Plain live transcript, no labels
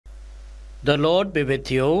The Lord be with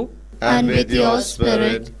you. And with your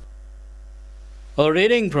spirit. A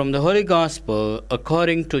reading from the Holy Gospel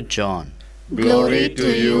according to John. Glory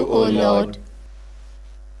to you, O Lord.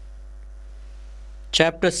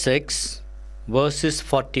 Chapter 6, verses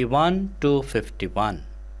 41 to 51.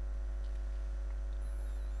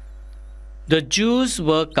 The Jews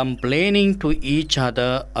were complaining to each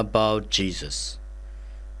other about Jesus,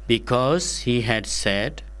 because he had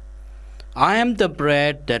said, "I am the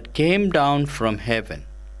bread that came down from heaven."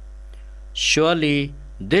 "Surely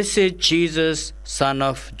this is Jesus, son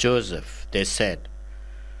of Joseph," they said.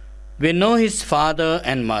 "We know his father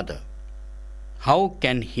and mother. How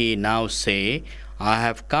can he now say, 'I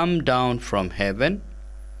have come down from heaven'?"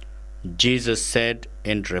 Jesus said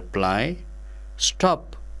in reply,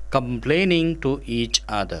 "Stop complaining to each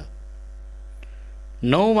other.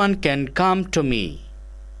 No one can come to me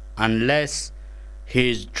unless he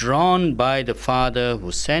is drawn by the Father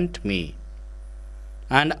who sent me,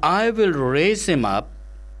 and I will raise him up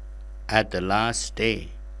at the last day.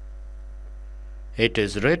 It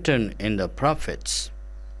is written in the prophets,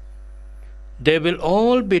 'They will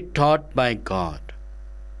all be taught by God,'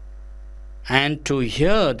 and to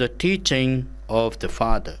hear the teaching of the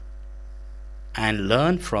Father and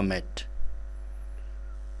learn from it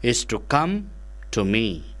is to come to me.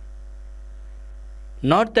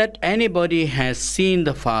 Not that anybody has seen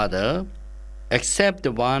the Father except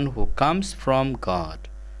the one who comes from God.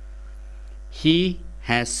 He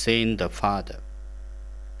has seen the Father.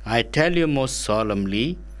 I tell you most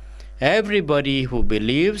solemnly, everybody who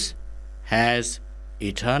believes has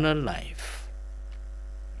eternal life.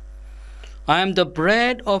 I am the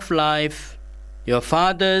bread of life. Your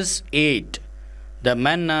fathers ate the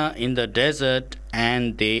manna in the desert,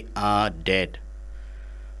 and they are dead.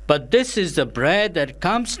 But this is the bread that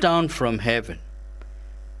comes down from heaven,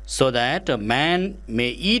 so that a man may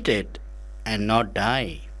eat it and not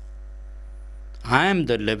die. I am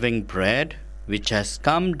the living bread which has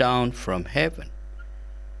come down from heaven.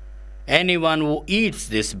 Anyone who eats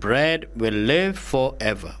this bread will live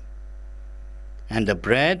forever. And the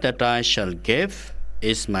bread that I shall give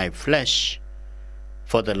is my flesh,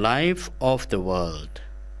 for the life of the world."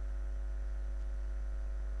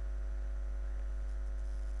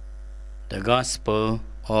 The Gospel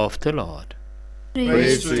of the Lord.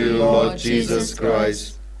 Praise to you, Lord Jesus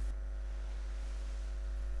Christ.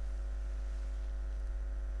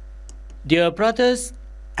 Dear brothers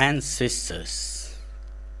and sisters,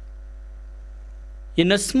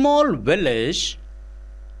 in a small village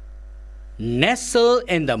nestled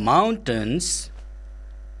in the mountains,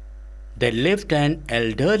 there lived an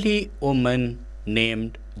elderly woman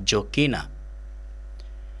named Joachim.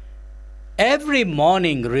 Every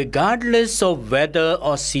morning, regardless of weather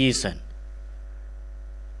or season,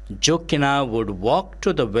 Joachim would walk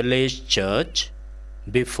to the village church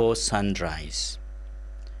before sunrise.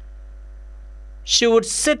 She would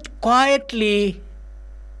sit quietly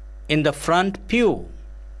in the front pew,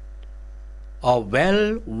 a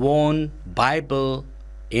well-worn Bible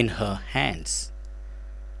in her hands,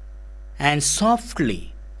 and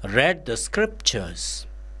softly read the scriptures.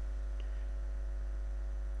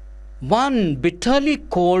 One bitterly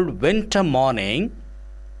cold winter morning,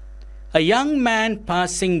 a young man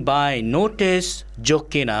passing by noticed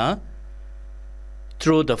Joachim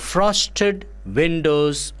through the frosted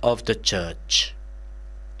windows of the church.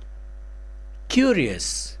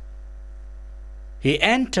 Curious, he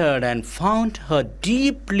entered and found her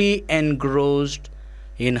deeply engrossed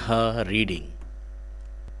in her reading.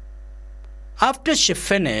 After she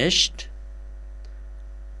finished,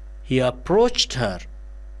 he approached her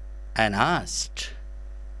and asked,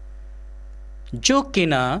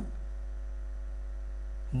 "Joachim,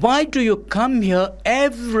 why do you come here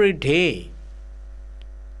every day,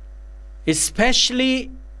 especially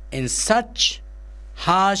in such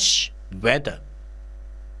harsh weather?"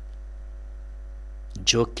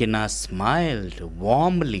 Joachim smiled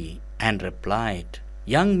warmly and replied,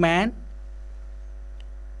 "Young man,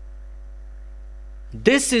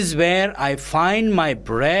 this is where I find my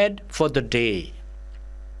bread for the day."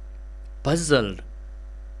 Puzzled,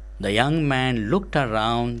 the young man looked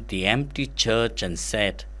around the empty church and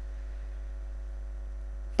said,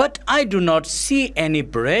 "But I do not see any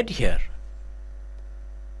bread here."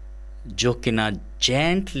 Joachim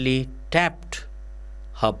gently tapped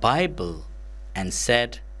her Bible and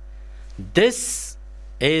said, "This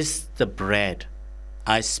is the bread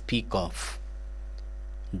I speak of,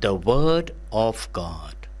 the Word of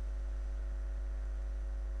God.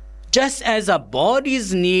 Just as our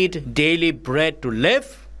bodies need daily bread to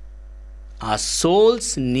live, our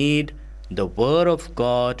souls need the Word of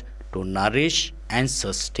God to nourish and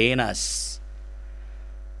sustain us.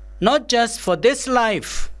 not just for this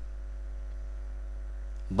life,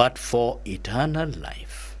 but for eternal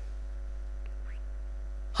life.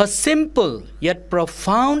 Her simple yet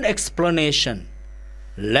profound explanation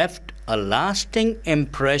left a lasting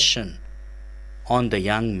impression on the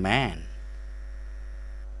young man.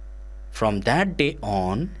 From that day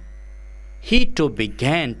on, he too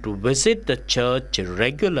began to visit the church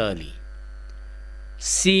regularly,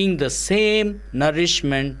 seeing the same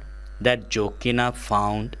nourishment that Joachim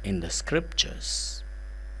found in the scriptures.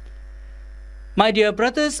 My dear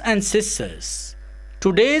brothers and sisters,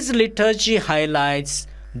 today's liturgy highlights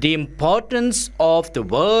the importance of the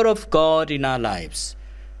Word of God in our lives.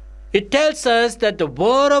 It tells us that the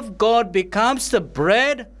Word of God becomes the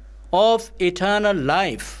bread of eternal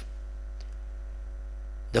life.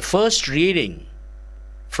 The first reading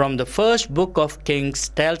from the first book of Kings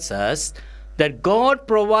tells us that God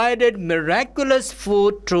provided miraculous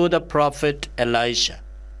food through the prophet Elijah.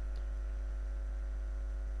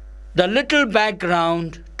 The little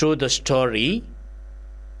background to the story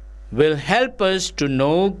will help us to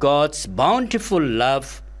know God's bountiful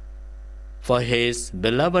love for his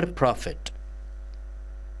beloved prophet.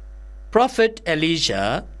 Prophet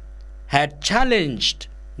Elijah had challenged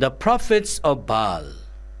the prophets of Baal.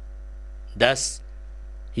 Thus,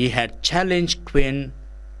 he had challenged Queen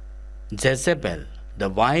Jezebel, the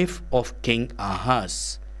wife of King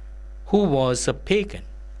Ahaz, who was a pagan.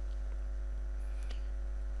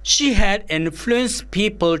 She had influenced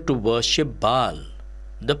people to worship Baal,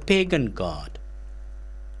 the pagan god.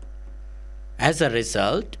 As a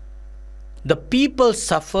result, the people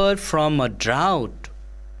suffered from a drought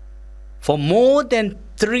for more than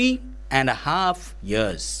 3.5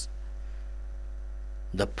 years.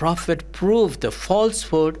 The prophet proved the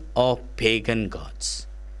falsehood of pagan gods.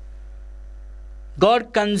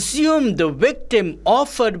 God consumed the victim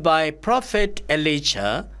offered by prophet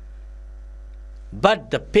Elijah,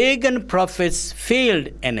 but the pagan prophets failed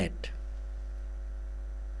in it.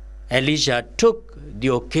 Elijah took the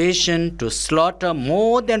occasion to slaughter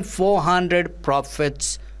more than 400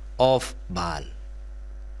 prophets of Baal.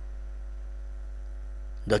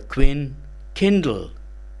 The queen, kindled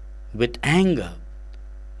with anger,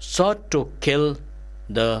 sought to kill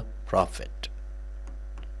the prophet.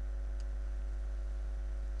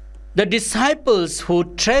 The disciples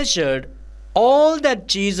who treasured all that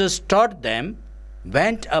Jesus taught them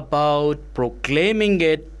went about proclaiming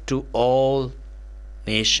it to all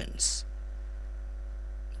nations.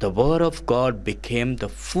 The Word of God became the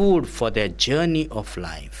food for their journey of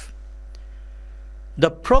life. The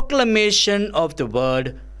proclamation of the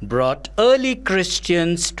Word brought early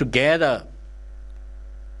Christians together.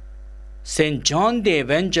 St. John the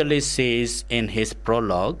Evangelist says in his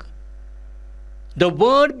prologue, "The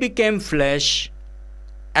Word became flesh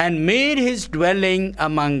and made his dwelling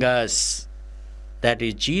among us," that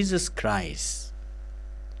is Jesus Christ.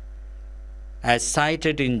 As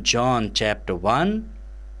cited in John chapter 1,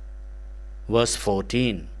 verse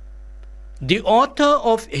 14. The author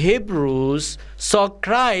of Hebrews saw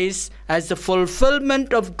Christ as the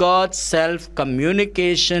fulfillment of God's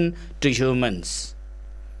self-communication to humans,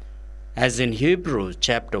 as in Hebrews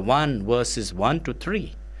chapter 1, verses 1 to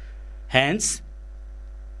 3. Hence,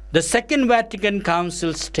 the Second Vatican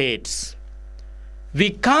Council states, "We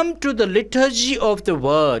come to the liturgy of the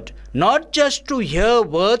Word not just to hear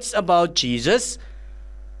words about Jesus,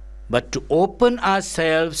 but to open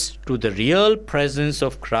ourselves to the real presence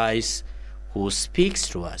of Christ who speaks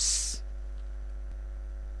to us."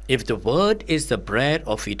 If the Word is the bread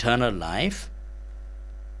of eternal life,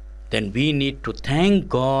 then we need to thank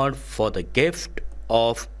God for the gift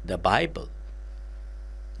of the Bible.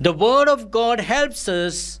 The Word of God helps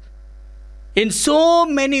us in so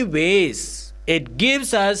many ways. It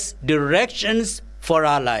gives us directions for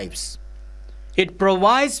our lives. It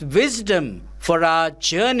provides wisdom for our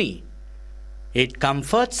journey. It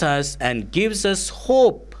comforts us and gives us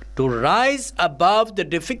hope to rise above the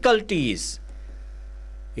difficulties.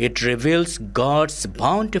 It reveals God's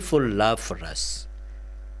bountiful love for us.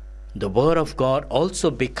 The Word of God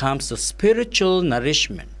also becomes a spiritual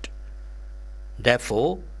nourishment.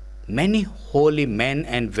 Therefore, many holy men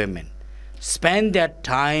and women spend their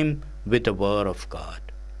time with the Word of God.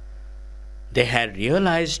 They had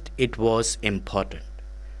realized it was important.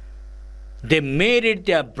 They made it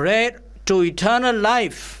their bread to eternal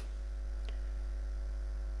life.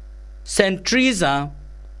 Saint Teresa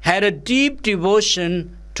had a deep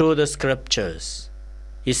devotion to the scriptures,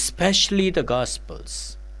 especially the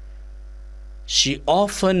Gospels. She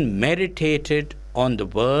often meditated on the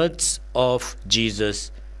words of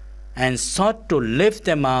Jesus and sought to live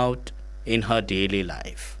them out in her daily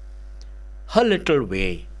life. Her little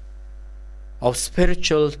way of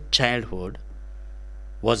spiritual childhood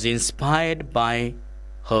was inspired by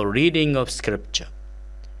her reading of Scripture,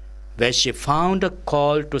 where she found a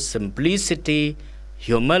call to simplicity,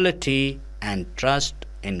 humility, and trust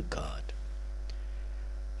in God.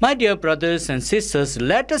 My dear brothers and sisters,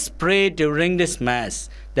 let us pray during this Mass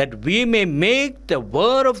that we may make the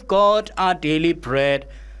Word of God our daily bread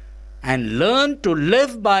and learn to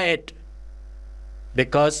live by it,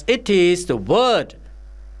 because it is the Word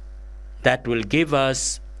that will give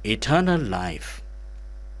us eternal life.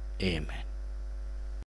 Amen.